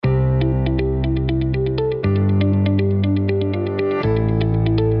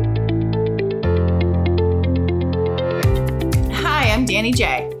Danny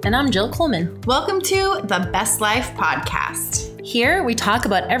J. And I'm Jill Coleman. Welcome to the Best Life Podcast. Here we talk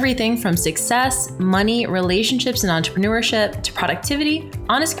about everything from success, money, relationships, and entrepreneurship to productivity,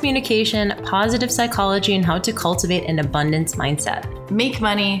 honest communication, positive psychology, and how to cultivate an abundance mindset. Make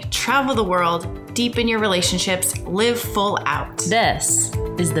money, travel the world, deepen your relationships, live full out. This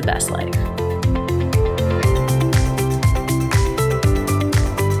is the best life.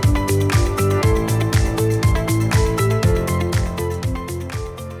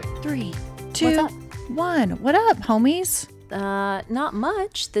 What's up? One. What up, homies? Not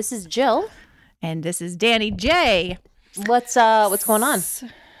much. This is Jill. And this is Danny J. What's going on?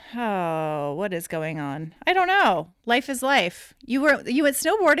 Oh, what is going on? I don't know. Life is life. You went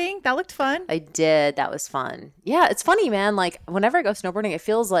snowboarding. That looked fun. I did. That was fun. Yeah, it's funny, man. Like, whenever I go snowboarding, it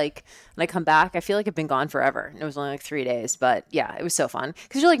feels like when I come back, I feel like I've been gone forever. It was only like 3 days, but yeah, it was so fun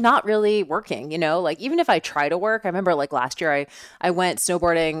because you're like not really working, you know? Like, even if I try to work, I remember like last year I went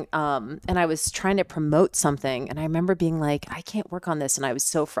snowboarding and I was trying to promote something, and I remember being like, I can't work on this, and I was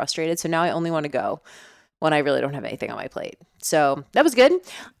so frustrated. So now I only want to go when I really don't have anything on my plate. So that was good.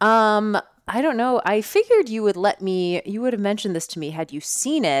 I don't know. I figured you would have mentioned this to me had you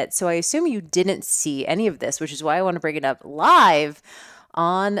seen it. So I assume you didn't see any of this, which is why I want to bring it up live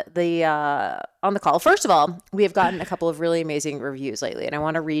on the call. First of all, we have gotten a couple of really amazing reviews lately, and I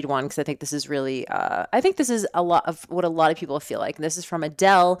want to read one because I think this is really, a lot of what a lot of people feel like. And this is from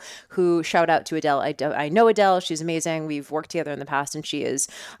Adele, who, shout out to Adele. I know Adele. She's amazing. We've worked together in the past, and she is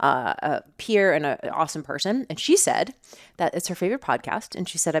a peer and an awesome person. And she said that it's her favorite podcast. And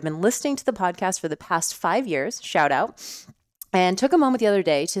she said, I've been listening to the podcast for the past 5 years. Shout out. And took a moment the other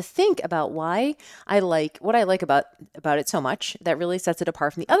day to think about what I like about it so much that really sets it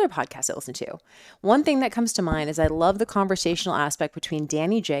apart from the other podcasts I listen to. One thing that comes to mind is I love the conversational aspect between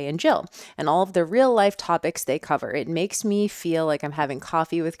Danny J and Jill and all of the real life topics they cover. It makes me feel like I'm having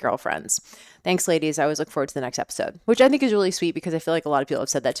coffee with girlfriends. Thanks, ladies. I always look forward to the next episode, which I think is really sweet because I feel like a lot of people have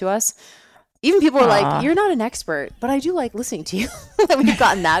said that to us. Even people are like, you're not an expert, but I do like listening to you. We've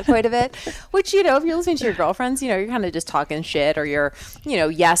gotten that quite a bit, which, you know, if you're listening to your girlfriends, you know, you're kind of just talking shit, or you're, you know,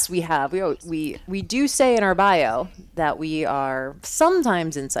 yes, we do say in our bio that we are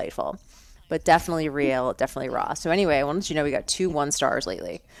sometimes insightful, but definitely real, definitely raw. So anyway, I wanted you to know we got 2 1-stars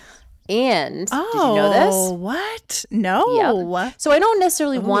lately. And did you know this? Oh, what? No. Yep. So I don't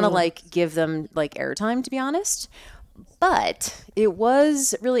necessarily want to like give them like airtime, to be honest. But it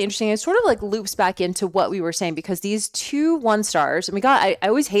was really interesting. It sort of like loops back into what we were saying, because these 2 1-stars, and I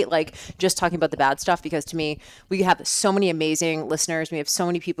always hate like just talking about the bad stuff, because to me, we have so many amazing listeners. We have so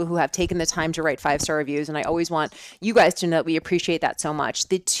many people who have taken the time to write 5-star reviews. And I always want you guys to know that we appreciate that so much.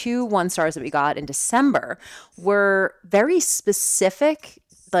 The 2 1-stars that we got in December were very specific,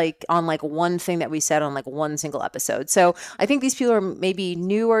 like on like one thing that we said on like one single episode. So I think these people are maybe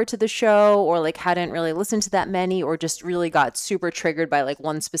newer to the show, or like hadn't really listened to that many, or just really got super triggered by like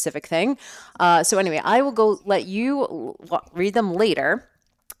one specific thing. So anyway, I will go let you read them later.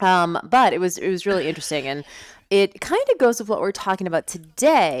 But it was really interesting, and it kind of goes with what we're talking about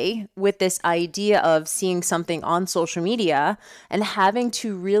today, with this idea of seeing something on social media and having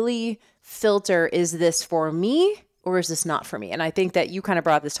to really filter, is this for me? Or is this not for me? And I think that you kind of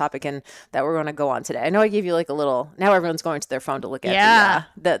brought up this topic and that we're going to go on today. I know I gave you like a little, now everyone's going to their phone to look at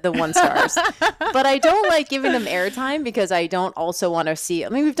the 1-stars, but I don't like giving them airtime, because I don't also want to see, I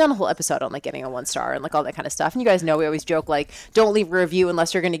mean, we've done a whole episode on like getting a 1-star and like all that kind of stuff. And you guys know, we always joke like, don't leave a review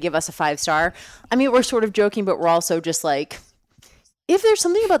unless you're going to give us a 5-star. I mean, we're sort of joking, but we're also just like, if there's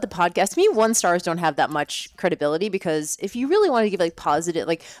something about the podcast, to me, 1-stars don't have that much credibility, because if you really want to give like positive,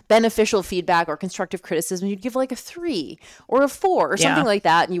 like beneficial feedback or constructive criticism, you'd give like a 3 or a 4 or something like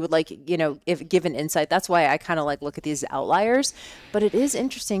that. And you would like, you know, if give an insight. That's why I kind of like look at these outliers. But it is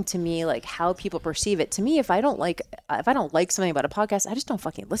interesting to me, like how people perceive it. To me, if I don't like something about a podcast, I just don't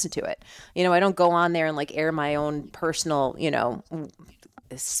fucking listen to it. You know, I don't go on there and like air my own personal, you know,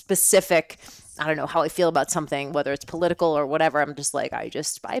 specific, I don't know how I feel about something, whether it's political or whatever. I'm just like, I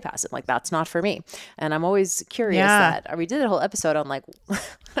just bypass it. Like, that's not for me. And I'm always curious that we did a whole episode on like,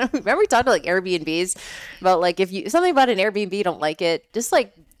 remember we talked about like Airbnbs, about like, if you, something about an Airbnb, you don't like it, just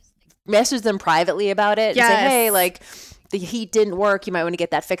like message them privately about it and say, hey, like the heat didn't work. You might want to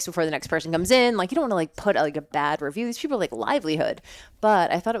get that fixed before the next person comes in. Like, you don't want to like put like a bad review. These people are like livelihood.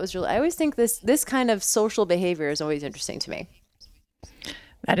 But I thought it was really, I always think this kind of social behavior is always interesting to me.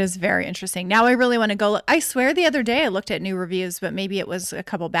 That is very interesting. Now I really want to go look. I swear the other day I looked at new reviews, but maybe it was a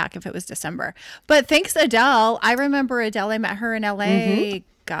couple back if it was December. But thanks, Adele. I remember Adele. I met her in LA,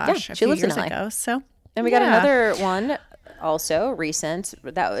 a few years ago. So, and we got another one also recent.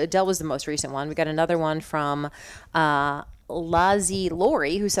 That Adele was the most recent one. We got another one from Lazy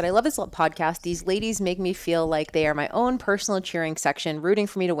Lori, who said, I love this podcast. These ladies make me feel like they are my own personal cheering section, rooting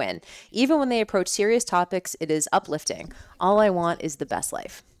for me to win. Even when they approach serious topics, it is uplifting. All I want is the best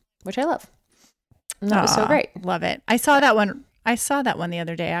life, which I love. And that was so great. Love it. I saw that one. The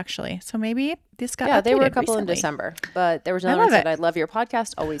other day, actually. So maybe this got they were a couple recently. in December. But there was another one that said, I love your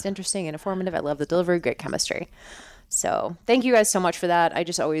podcast. Always interesting and informative. I love the delivery. Great chemistry. So thank you guys so much for that.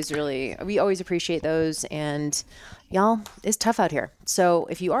 We always appreciate those. And y'all, it's tough out here. So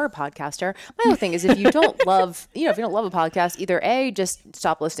if you are a podcaster, my other thing is if you don't love, if you don't love a podcast, either A, just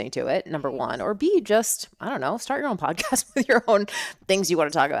stop listening to it, number one, or B, just, I don't know, start your own podcast with your own things you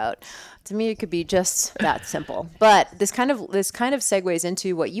want to talk about. To me, it could be just that simple. But this kind of segues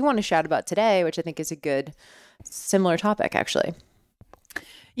into what you want to chat about today, which I think is a good similar topic, actually.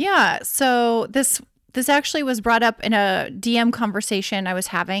 Yeah. So this actually was brought up in a DM conversation I was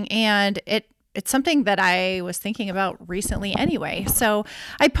having, and it's something that I was thinking about recently anyway. So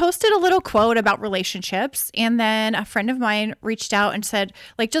I posted a little quote about relationships, and then a friend of mine reached out and said,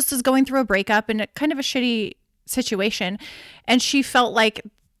 like, just as going through a breakup and kind of a shitty situation, and she felt like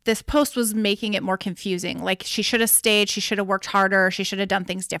this post was making it more confusing. Like she should have stayed, she should have worked harder, she should have done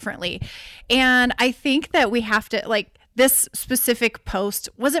things differently. And I think that we have to, like, this specific post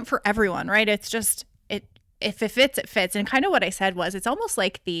wasn't for everyone, right? It's just, if it fits, it fits. And kind of what I said was, it's almost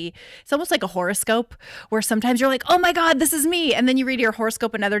like a horoscope where sometimes you're like, oh my God, this is me. And then you read your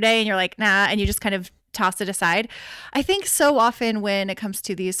horoscope another day and you're like, nah, and you just kind of toss it aside. I think so often when it comes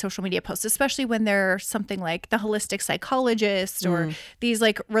to these social media posts, especially when they're something like the holistic psychologist or these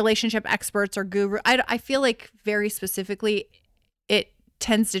like relationship experts or guru, I feel like very specifically it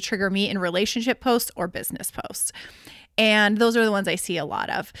tends to trigger me in relationship posts or business posts. And those are the ones I see a lot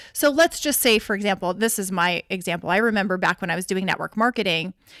of. So let's just say, for example, this is my example. I remember back when I was doing network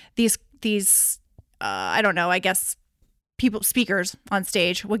marketing, these I don't know, I guess speakers on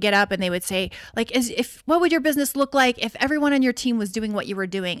stage would get up and they would say, like, what would your business look like if everyone on your team was doing what you were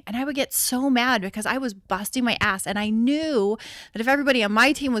doing? And I would get so mad because I was busting my ass. And I knew that if everybody on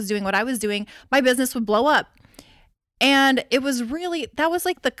my team was doing what I was doing, my business would blow up. And it was really, that was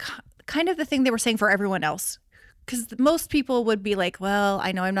like the kind of the thing they were saying for everyone else. Because most people would be like, well,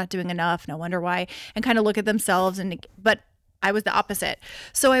 I know I'm not doing enough. No wonder why. And kind of look at themselves. But I was the opposite.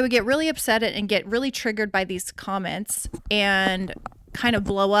 So I would get really upset and get really triggered by these comments and kind of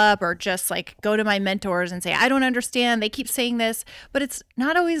blow up or just like go to my mentors and say, I don't understand. They keep saying this, but it's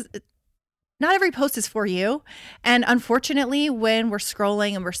not always, not every post is for you. And unfortunately, when we're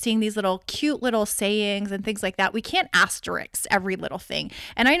scrolling and we're seeing these little cute little sayings and things like that, we can't asterisk every little thing.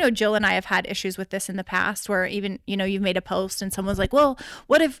 And I know Jill and I have had issues with this in the past where even, you've made a post and someone's like, well,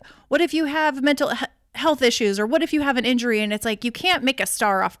 what if you have mental health issues, or what if you have an injury? And it's like, you can't make a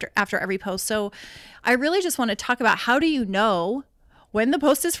star after every post. So I really just want to talk about, how do you know when the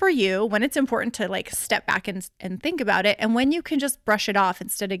post is for you, when it's important to like step back and think about it, and when you can just brush it off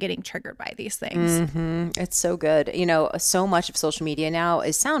instead of getting triggered by these things. It's so good. So much of social media now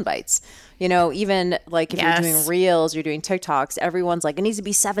is sound bites. Even like if you're doing reels, you're doing TikToks, everyone's like, it needs to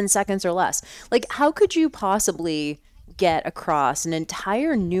be 7 seconds or less. Like, how could you possibly get across an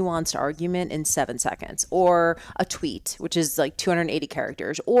entire nuanced argument in 7 seconds, or a tweet, which is like 280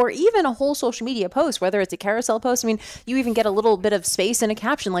 characters, or even a whole social media post, whether it's a carousel post? I mean, you even get a little bit of space in a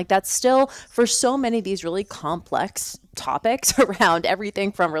caption. Like, that's still, for so many of these really complex topics around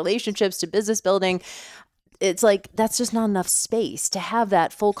everything from relationships to business building, it's like, that's just not enough space to have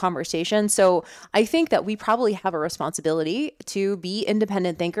that full conversation. So I think that we probably have a responsibility to be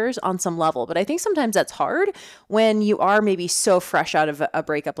independent thinkers on some level. But I think sometimes that's hard when you are maybe so fresh out of a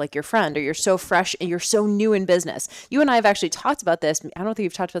breakup like your friend, or you're so fresh and you're so new in business. You and I have actually talked about this. I don't think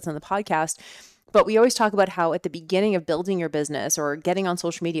we've talked about this on the podcast, but we always talk about how at the beginning of building your business or getting on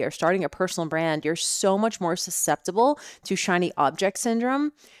social media or starting a personal brand, you're so much more susceptible to shiny object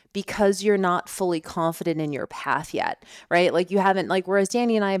syndrome because you're not fully confident in your path yet, right? Like, you haven't, like, whereas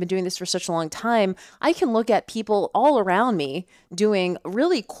Danny and I have been doing this for such a long time, I can look at people all around me doing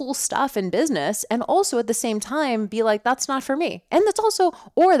really cool stuff in business and also at the same time be like, that's not for me. And that's also,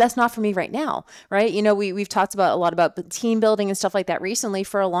 or that's not for me right now, right? We've talked about a lot about team building and stuff like that recently.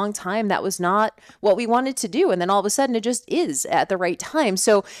 For a long time, that was not what we wanted to do. And then all of a sudden it just is at the right time.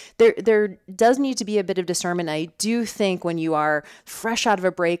 So there does need to be a bit of discernment. I do think when you are fresh out of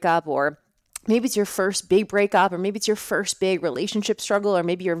a breakup, or maybe it's your first big breakup, or maybe it's your first big relationship struggle, or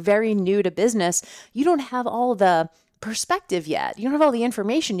maybe you're very new to business, you don't have all the perspective yet. You don't have all the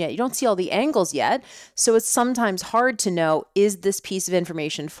information yet. You don't see all the angles yet. So it's sometimes hard to know, is this piece of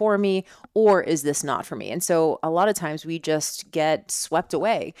information for me or is this not for me? And so a lot of times we just get swept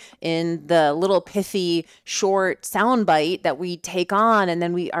away in the little pithy, short soundbite that we take on, and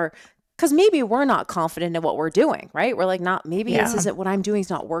then we are, because maybe we're not confident in what we're doing, right? We're like, maybe this isn't what I'm doing is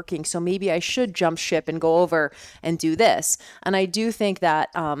not working. So maybe I should jump ship and go over and do this. And I do think that,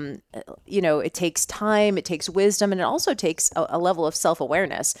 it takes time, it takes wisdom, and it also takes a level of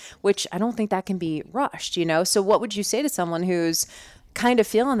self-awareness, which I don't think that can be rushed, So what would you say to someone who's kind of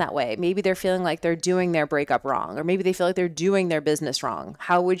feeling that way? Maybe they're feeling like they're doing their breakup wrong, or maybe they feel like they're doing their business wrong.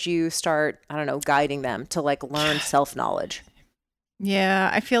 How would you start, guiding them to learn self-knowledge? Yeah,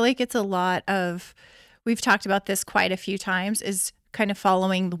 I feel like it's a lot of, we've talked about this quite a few times, is kind of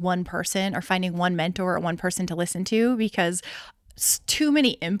following one person or finding one mentor or one person to listen to, because too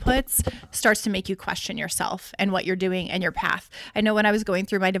many inputs starts to make you question yourself and what you're doing and your path. I know when I was going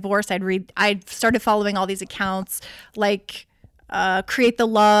through my divorce, I started following all these accounts like Create the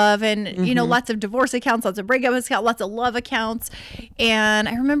Love and, lots of divorce accounts, lots of breakup accounts, lots of love accounts. And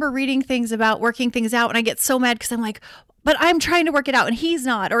I remember reading things about working things out, and I get so mad because I'm like, but I'm trying to work it out and he's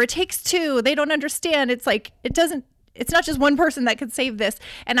not, or it takes two. They don't understand. It's like, it's not just one person that could save this.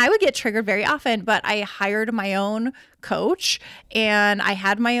 And I would get triggered very often, but I hired my own coach and I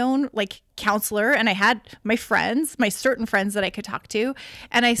had my own counselor, and I had my certain friends that I could talk to.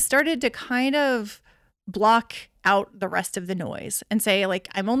 And I started to kind of block out the rest of the noise and say,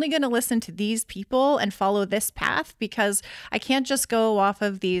 I'm only going to listen to these people and follow this path, because I can't just go off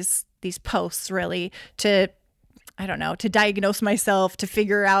of these posts really to diagnose myself, to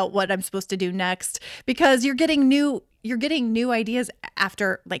figure out what I'm supposed to do next, because you're getting new ideas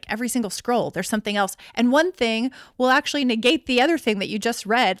after every single scroll. There's something else. And one thing will actually negate the other thing that you just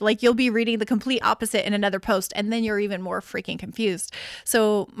read. You'll be reading the complete opposite in another post, and then you're even more freaking confused.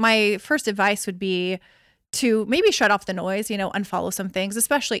 So my first advice would be to maybe shut off the noise, unfollow some things,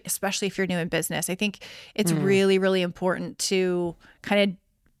 especially if you're new in business. I think it's really, really important to kind of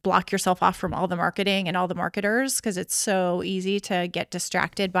block yourself off from all the marketing and all the marketers, because it's so easy to get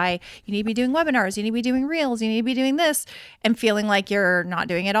distracted by, you need to be doing webinars, you need to be doing reels, you need to be doing this, and feeling like you're not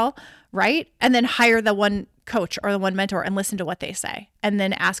doing it all right. And then hire the one coach or the one mentor and listen to what they say, and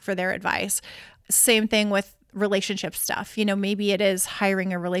then ask for their advice. Same thing with relationship stuff. Maybe it is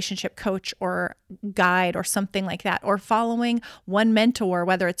hiring a relationship coach or guide or something like that, or following one mentor,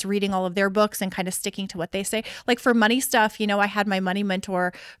 whether it's reading all of their books and kind of sticking to what they say. For money stuff, I had my money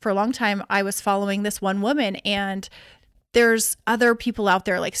mentor for a long time. I was following this one woman, and there's other people out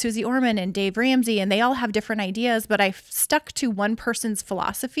there like Susie Orman and Dave Ramsey, and they all have different ideas, but I stuck to one person's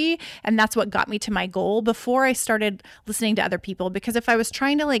philosophy, and that's what got me to my goal before I started listening to other people. Because if I was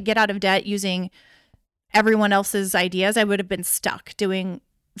trying to get out of debt using everyone else's ideas, I would have been stuck in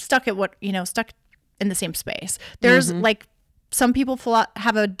the same space. There's some people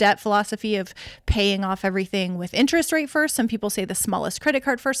have a debt philosophy of paying off everything with interest rate first. Some people say the smallest credit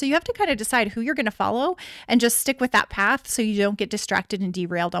card first. So you have to kind of decide who you're going to follow and just stick with that path so you don't get distracted and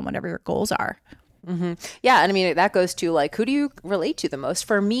derailed on whatever your goals are. Mm-hmm. Yeah. And I mean, that goes to who do you relate to the most?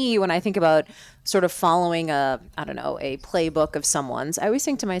 For me, when I think about sort of following a playbook of someone's, I always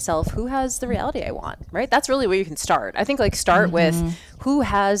think to myself, who has the reality I want, right? That's really where you can start. I think start with who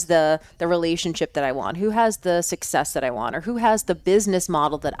has the relationship that I want, who has the success that I want, or who has the business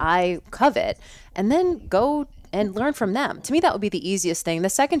model that I covet, and then go and learn from them. To me, that would be the easiest thing. The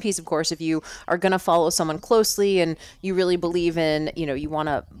second piece, of course, if you are going to follow someone closely and you really believe in, you want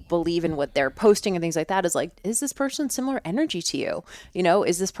to believe in what they're posting and things like that, is this person similar energy to you?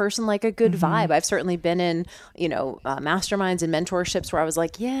 Is this person a good vibe? I've certainly been in, masterminds and mentorships where I was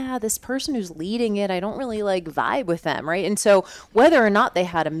yeah, this person who's leading it, I don't really vibe with them, right? And so whether or not they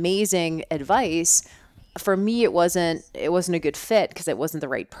had amazing advice, for me, it wasn't a good fit because it wasn't the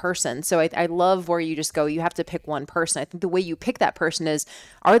right person. So I love where you just go, you have to pick one person. I think the way you pick that person is,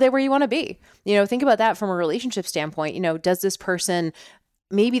 are they where you want to be? Think about that from a relationship standpoint. Does this person,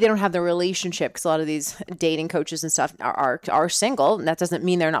 maybe they don't have the relationship, because a lot of these dating coaches and stuff are single, and that doesn't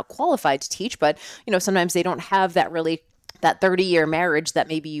mean they're not qualified to teach, but sometimes they don't have that 30-year marriage that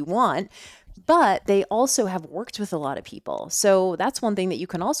maybe you want. But they also have worked with a lot of people. So that's one thing that you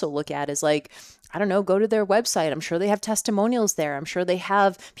can also look at is go to their website. I'm sure they have testimonials there. I'm sure they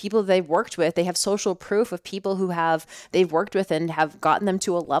have people they've worked with. They have social proof of people who they've worked with and have gotten them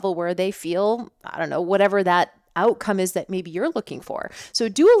to a level where they feel, whatever that outcome is that maybe you're looking for. So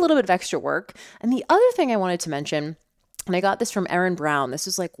do a little bit of extra work. And the other thing I wanted to mention, and I got this from Erin Brown. This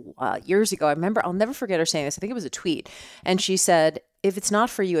was years ago. I remember, I'll never forget her saying this. I think it was a tweet. And she said, if it's not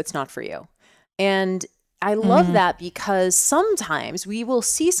for you, it's not for you. And I love that because sometimes we will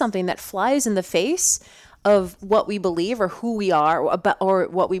see something that flies in the face of what we believe or who we are, or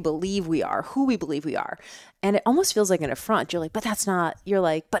what we believe we are, who we believe we are. And it almost feels like an affront. You're like, but that's not, you're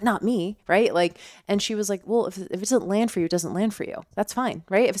like, but not me, right? Like, and she was like, well, if it doesn't land for you, it doesn't land for you. That's fine,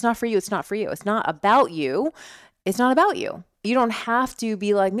 right? If it's not for you, it's not for you. It's not about you. It's not about you. You don't have to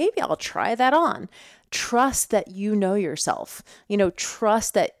be like, maybe I'll try that on. Trust that you know yourself.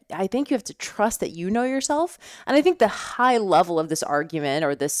 Trust that, I think you have to trust that you know yourself. And I think the high level of this argument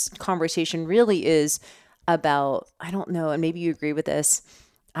or this conversation really is about, I don't know, and maybe you agree with this,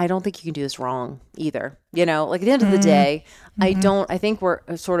 I don't think you can do this wrong either. Like at the end of the day, I think we're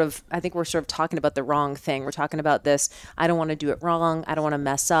sort of talking about the wrong thing. We're talking about this, I don't want to do it wrong. I don't want to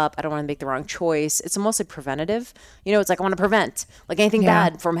mess up. I don't want to make the wrong choice. It's almost like preventative. It's like I want to prevent like anything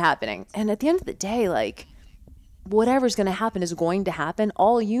bad from happening. And at the end of the day, like whatever's going to happen is going to happen.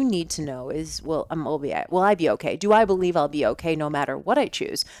 All you need to know is, will I be okay? Do I believe I'll be okay no matter what I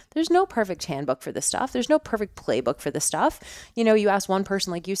choose? There's no perfect handbook for this stuff. There's no perfect playbook for this stuff. You ask one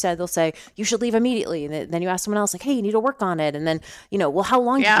person, like you said, they'll say, you should leave immediately. And then you ask someone else, like, hey, you need to work on it. And then, well, how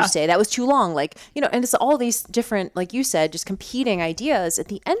long did you stay? That was too long. Like, and it's all these different, like you said, just competing ideas. At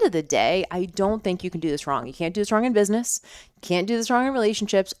the end of the day, I don't think you can do this wrong. You can't do this wrong in business. Can't do this wrong in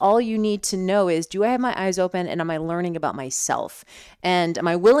relationships. All you need to know is, do I have my eyes open and am I learning about myself? And am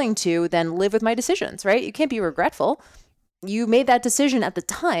I willing to then live with my decisions, right? You can't be regretful. You made that decision at the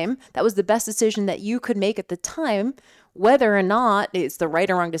time. That was the best decision that you could make at the time. Whether or not it's the right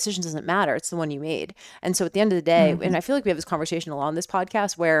or wrong decision doesn't matter. It's the one you made. And so at the end of the day, and I feel like we have this conversation a lot on this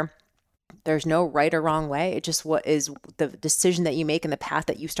podcast where there's no right or wrong way. It's just what is the decision that you make and the path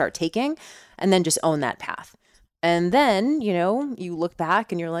that you start taking, and then just own that path. And then, you look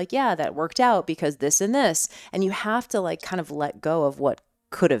back and you're like, yeah, that worked out because this and this. And you have to like kind of let go of what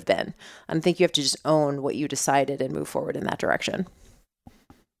could have been. I think you have to just own what you decided and move forward in that direction.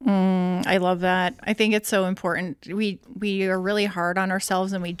 I love that. I think it's so important. We are really hard on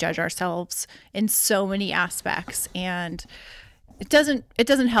ourselves and we judge ourselves in so many aspects, and it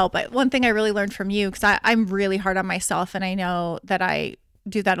doesn't help. One thing I really learned from you, because I'm really hard on myself, and I know that I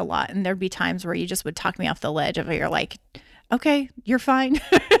do that a lot, and there'd be times where you just would talk me off the ledge of it. You're like, okay, you're fine.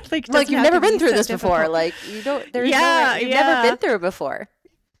 like you've never been through this before. Like you don't. You've never been through it before.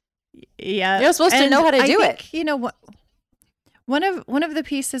 Yeah, you're supposed to know how to do it. You know what? One of the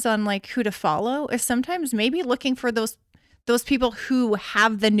pieces on like who to follow is sometimes maybe looking for those people who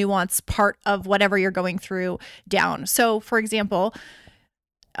have the nuance part of whatever you're going through down. So, for example,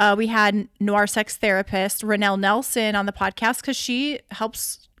 we had noir sex therapist Renelle Nelson on the podcast because she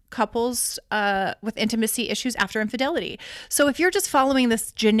helps couples with intimacy issues after infidelity. So if you're just following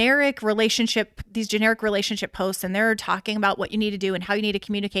these generic relationship posts, and they're talking about what you need to do and how you need to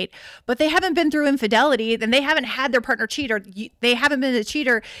communicate, but they haven't been through infidelity, then they haven't had their partner cheat, or they haven't been a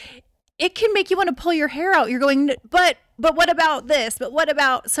cheater, it can make you want to pull your hair out. You're going, but what about this? But what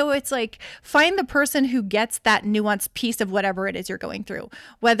about, so it's like, find the person who gets that nuanced piece of whatever it is you're going through,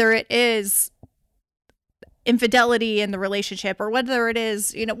 whether it is infidelity in the relationship, or whether it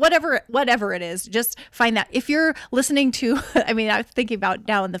is, whatever it is, just find that. If you're listening to, I mean, I'm thinking about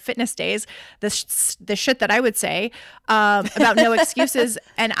now in the fitness days, the shit that I would say about no excuses,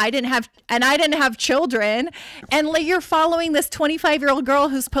 and I didn't have children, and like you're following this 25-year-old girl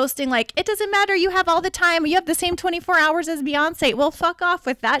who's posting like, it doesn't matter, you have all the time, you have the same 24 hours as Beyonce. Well, fuck off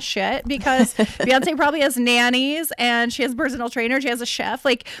with that shit, because Beyonce probably has nannies and she has a personal trainer, she has a chef,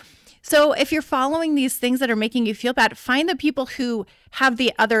 like. So if you're following these things that are making you feel bad, find the people who have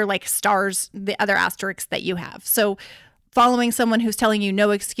the other like stars, the other asterisks that you have. So following someone who's telling you no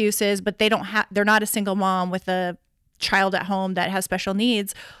excuses, but they're not a single mom with a child at home that has special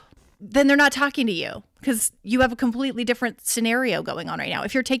needs, then they're not talking to you because you have a completely different scenario going on right now.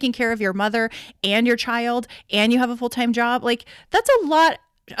 If you're taking care of your mother and your child and you have a full-time job, like that's a lot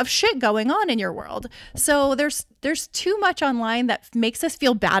of shit going on in your world. So there's too much online that makes us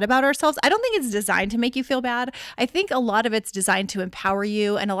feel bad about ourselves. I don't think it's designed to make you feel bad. I think a lot of it's designed to empower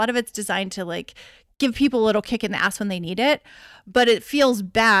you, and a lot of it's designed to like give people a little kick in the ass when they need it. But it feels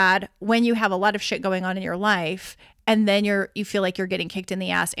bad when you have a lot of shit going on in your life, and then you feel like you're getting kicked in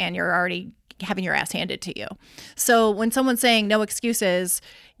the ass and you're already having your ass handed to you. So when someone's saying no excuses,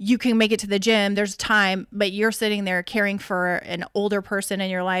 you can make it to the gym, there's time, but you're sitting there caring for an older person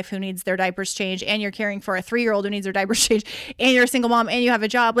in your life who needs their diapers changed, and you're caring for a 3-year-old who needs their diapers changed, and you're a single mom and you have a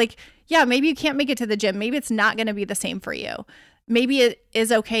job. Like, yeah, maybe you can't make it to the gym. Maybe it's not going to be the same for you. Maybe it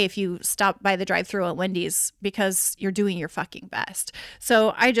is okay if you stop by the drive-thru at Wendy's because you're doing your fucking best.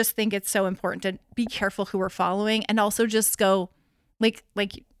 So I just think it's so important to be careful who we're following, and also just go like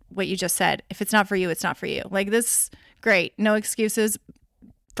what you just said. If it's not for you, it's not for you. Like this, great. No excuses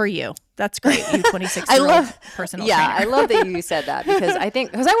for you. That's great. You 26-year-old personal trainer. I love that you said that because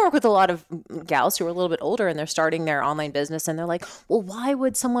I work with a lot of gals who are a little bit older and they're starting their online business and they're like, well, why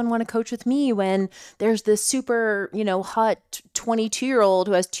would someone want to coach with me when there's this super, hot 22-year-old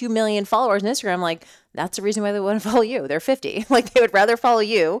who has 2 million followers on Instagram? Like, that's the reason why they want to follow you. They're 50. Like they would rather follow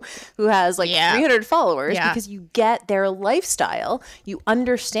you who has 300 followers because you get their lifestyle. You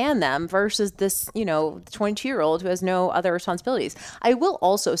understand them versus this, 22-year-old who has no other responsibilities. I will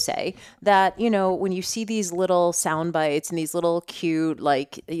also say that, when you see these little sound bites and these little cute,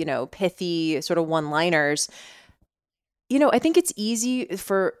 pithy sort of one-liners, I think it's easy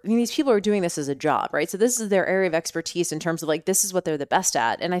these people are doing this as a job, right? So this is their area of expertise in terms of this is what they're the best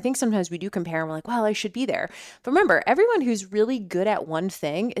at. And I think sometimes we do compare and we're like, well, I should be there. But remember, everyone who's really good at one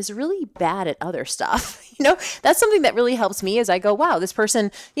thing is really bad at other stuff. That's something that really helps me as I go, wow, this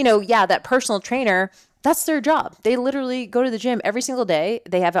person, that personal trainer, that's their job. They literally go to the gym every single day.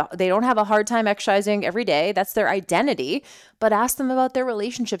 They don't have a hard time exercising every day. That's their identity. But ask them about their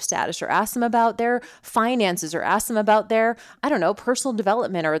relationship status or ask them about their finances or ask them about their, personal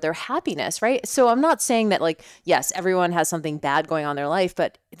development or their happiness, right? So I'm not saying that yes, everyone has something bad going on in their life,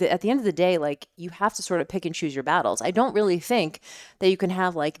 but at the end of the day, you have to sort of pick and choose your battles. I don't really think that you can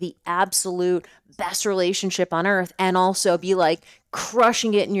have the absolute best relationship on earth and also be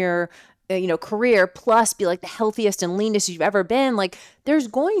crushing it in your career plus be the healthiest and leanest you've ever been. There's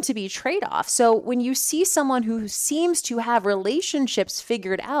going to be trade-offs. So when you see someone who seems to have relationships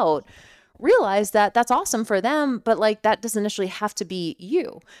figured out, realize that that's awesome for them, but that doesn't necessarily have to be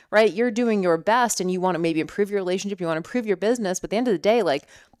you, right? You're doing your best and you want to maybe improve your relationship, you want to improve your business, but at the end of the day,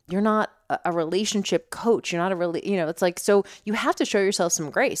 you're not a relationship coach. You're not it's so you have to show yourself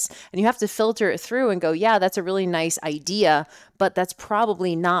some grace and you have to filter it through and go, yeah, that's a really nice idea, but that's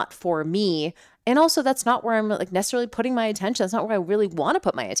probably not for me. And also that's not where I'm necessarily putting my attention. That's not where I really want to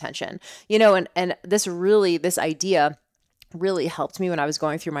put my attention, and this idea really helped me when I was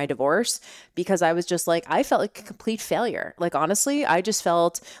going through my divorce because I was just I felt like a complete failure. Honestly, I just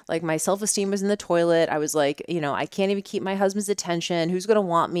felt like my self-esteem was in the toilet. I was I can't even keep my husband's attention. Who's going to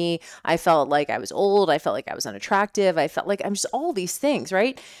want me? I felt like I was old. I felt like I was unattractive. I felt like I'm just all these things,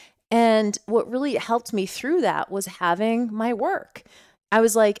 right? And what really helped me through that was having my work. I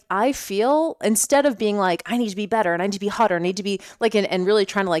was I feel instead of being I need to be better and I need to be hotter, I need to be and really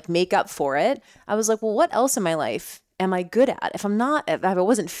trying to make up for it. I was well, what else in my life am I good at? If I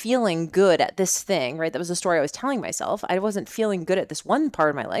wasn't feeling good at this thing, right? That was the story I was telling myself. I wasn't feeling good at this one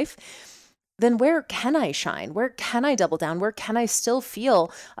part of my life. Then where can I shine? Where can I double down? Where can I still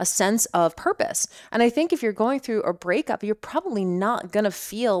feel a sense of purpose? And I think if you're going through a breakup, you're probably not going to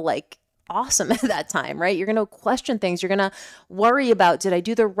feel awesome at that time, right? You're going to question things. You're going to worry about, did I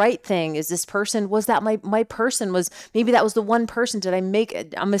do the right thing? Was that my person? Maybe that was the one person. Did I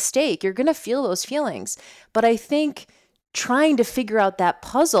make a mistake? You're going to feel those feelings. But I think trying to figure out that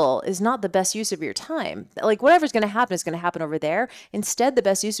puzzle is not the best use of your time. Whatever's going to happen is going to happen over there. Instead, the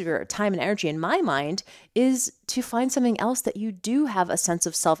best use of your time and energy in my mind is to find something else that you do have a sense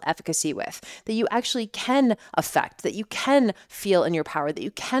of self-efficacy with, that you actually can affect, that you can feel in your power, that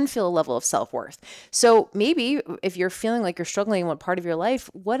you can feel a level of self-worth. So maybe if you're feeling like you're struggling in one part of your life,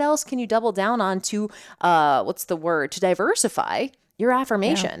 what else can you double down on to, to diversify your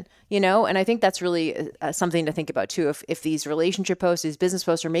affirmation, and I think that's really something to think about too. If these relationship posts, these business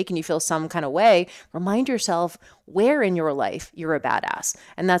posts are making you feel some kind of way, remind yourself where in your life you're a badass.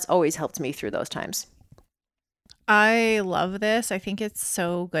 And that's always helped me through those times. I love this. I think it's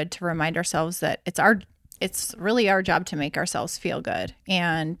so good to remind ourselves that it's really our job to make ourselves feel good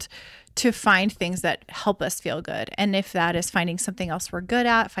and to find things that help us feel good. And if that is finding something else we're good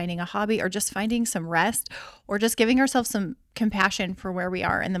at, finding a hobby, or just finding some rest, or just giving ourselves some compassion for where we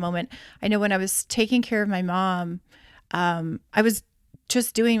are in the moment. I know when I was taking care of my mom, I was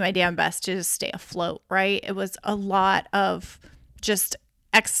just doing my damn best to just stay afloat, right? It was a lot of just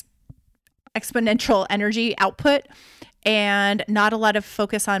exponential energy output and not a lot of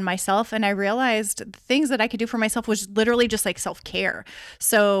focus on myself. And I realized the things that I could do for myself was literally just self-care.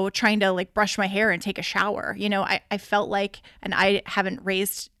 So trying to brush my hair and take a shower, I felt and I haven't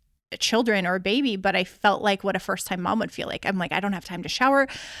raised children or a baby, but I felt like what a first-time mom would feel like. I'm I don't have time to shower.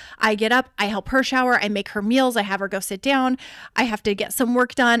 I get up, I help her shower, I make her meals, I have her go sit down, I have to get some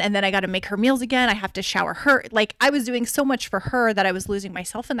work done, and then I got to make her meals again, I have to shower her. I was doing so much for her that I was losing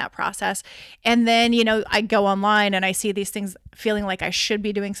myself in that process. And then, I go online and I see these things feeling like I should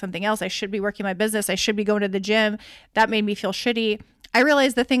be doing something else. I should be working my business. I should be going to the gym. That made me feel shitty. I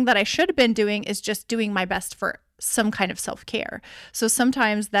realized the thing that I should have been doing is just doing my best for some kind of self-care. So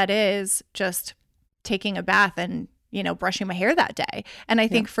sometimes that is just taking a bath and, brushing my hair that day. And I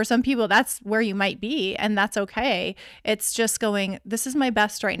think for some people, that's where you might be, and that's okay. It's just going, this is my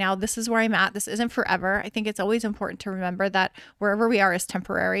best right now. This is where I'm at. This isn't forever. I think it's always important to remember that wherever we are is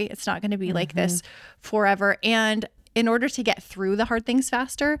temporary. It's not going to be like this forever. And in order to get through the hard things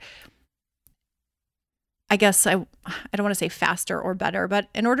faster, I guess I don't want to say faster or better, but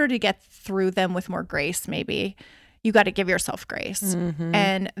in order to get through them with more grace, maybe you got to give yourself grace.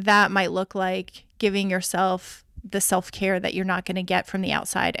 And that might look like giving yourself the self-care that you're not going to get from the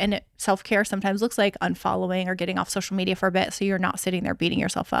outside. And self-care sometimes looks like unfollowing or getting off social media for a bit, so you're not sitting there beating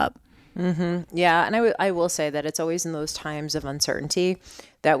yourself up. Yeah. And I will say that it's always in those times of uncertainty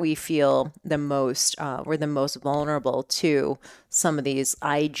that we feel the most, we're the most vulnerable to some of these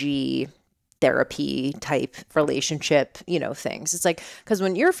IG therapy type relationship, things. It's like, because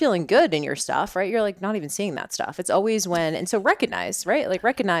when you're feeling good in your stuff, right, you're like not even seeing that stuff. It's always when, and so recognize, right? Like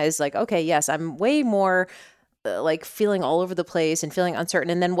recognize like, okay, yes, I'm way more like feeling all over the place and feeling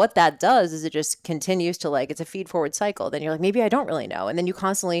uncertain. And then what that does is it just continues to like, it's a feed forward cycle. Then you're like, maybe I don't really know. And then you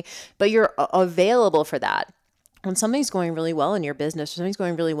constantly, but you're available for that. When something's going really well in your business, or something's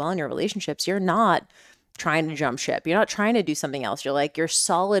going really well in your relationships, you're not trying to jump ship. You're not trying to do something else. You're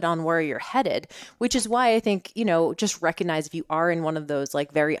solid on where you're headed, which is why I think, just recognize if you are in one of those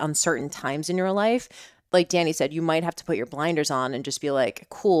like very uncertain times in your life, like Danny said, you might have to put your blinders on and just be like,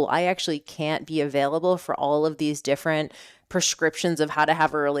 cool, I actually can't be available for all of these different prescriptions of how to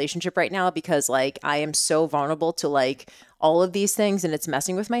have a relationship right now because like I am so vulnerable to like all of these things and it's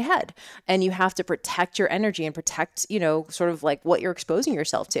messing with my head. And you have to protect your energy and protect, sort of like what you're exposing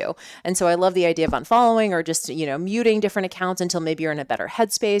yourself to. And so I love the idea of unfollowing or just, muting different accounts until maybe you're in a better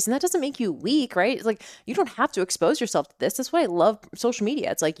headspace. And that doesn't make you weak, right? It's like, you don't have to expose yourself to this. That's why I love social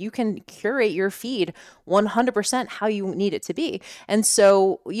media. It's like you can curate your feed 100% how you need it to be. And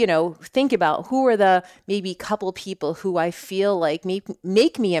so, think about who are the maybe couple people who I feel like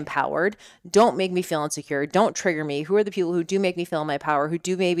make me empowered, don't make me feel insecure, don't trigger me. Who are the people who do make me feel in my power, who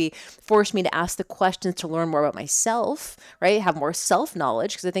do maybe force me to ask the questions to learn more about myself, right? Have more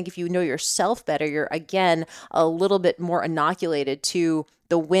self-knowledge. Because I think if you know yourself better, you're again a little bit more inoculated to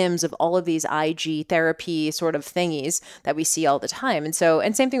the whims of all of these IG therapy sort of thingies that we see all the time. And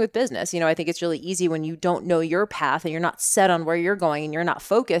same thing with business. I think it's really easy when you don't know your path and you're not set on where you're going and you're not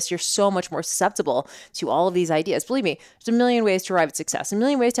focused, you're so much more susceptible to all of these ideas. Believe me, there's a million ways to arrive at success, a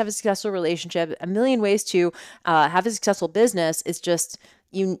million ways to have a successful relationship, a million ways to have a successful business. It's just,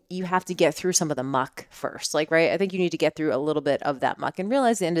 you have to get through some of the muck first, like, right? I think you need to get through a little bit of that muck and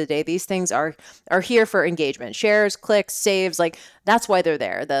realize at the end of the day, these things are here for engagement, shares, clicks, saves, like that's why they're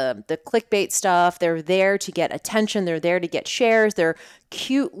there. The clickbait stuff, they're there to get attention. They're there to get shares. They're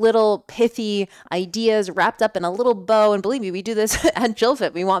cute little pithy ideas wrapped up in a little bow. And believe me, we do this at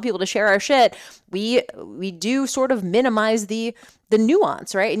JillFit. We want people to share our shit. We do sort of minimize the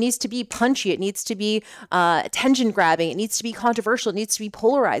nuance, right? It needs to be punchy. It needs to be attention grabbing. It needs to be controversial. It needs to be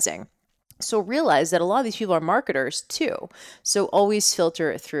polarizing. So realize that a lot of these people are marketers too. So always filter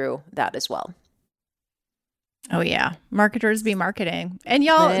it through that as well. Oh yeah. Marketers be marketing. And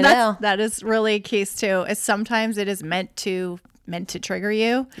y'all, that is really a case too. Is sometimes it is meant to trigger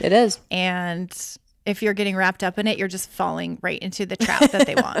you. It is. And if you're getting wrapped up in it, you're just falling right into the trap that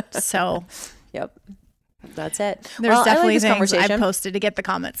they want. So yep. That's it. There's definitely things I posted to get the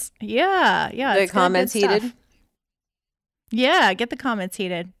comments. Yeah. The comments heated. Yeah, get the comments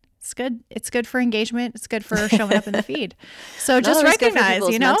heated. It's good. It's good for engagement. It's good for showing up in the feed. So just recognize,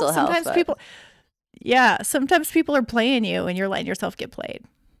 sometimes people are playing you and you're letting yourself get played.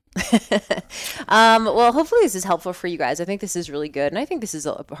 Well, hopefully this is helpful for you guys. I think this is really good. And I think this is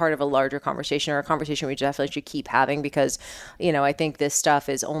a part of a larger conversation, or a conversation we definitely should keep having, because, I think this stuff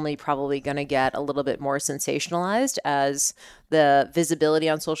is only probably going to get a little bit more sensationalized as the visibility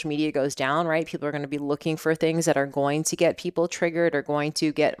on social media goes down, right? People are going to be looking for things that are going to get people triggered or going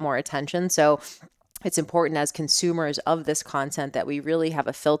to get more attention. So it's important as consumers of this content that we really have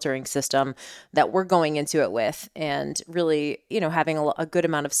a filtering system that we're going into it with, and really, having a good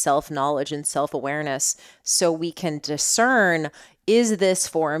amount of self-knowledge and self-awareness so we can discern, is this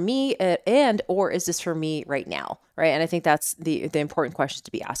for me or is this for me right now, right? And I think that's the important questions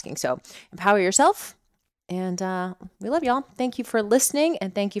to be asking. So empower yourself, and we love y'all. Thank you for listening,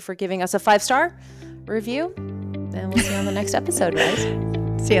 and thank you for giving us a 5-star review, and we'll see you on the next episode, guys.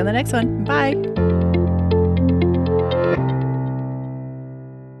 See you on the next one. Bye.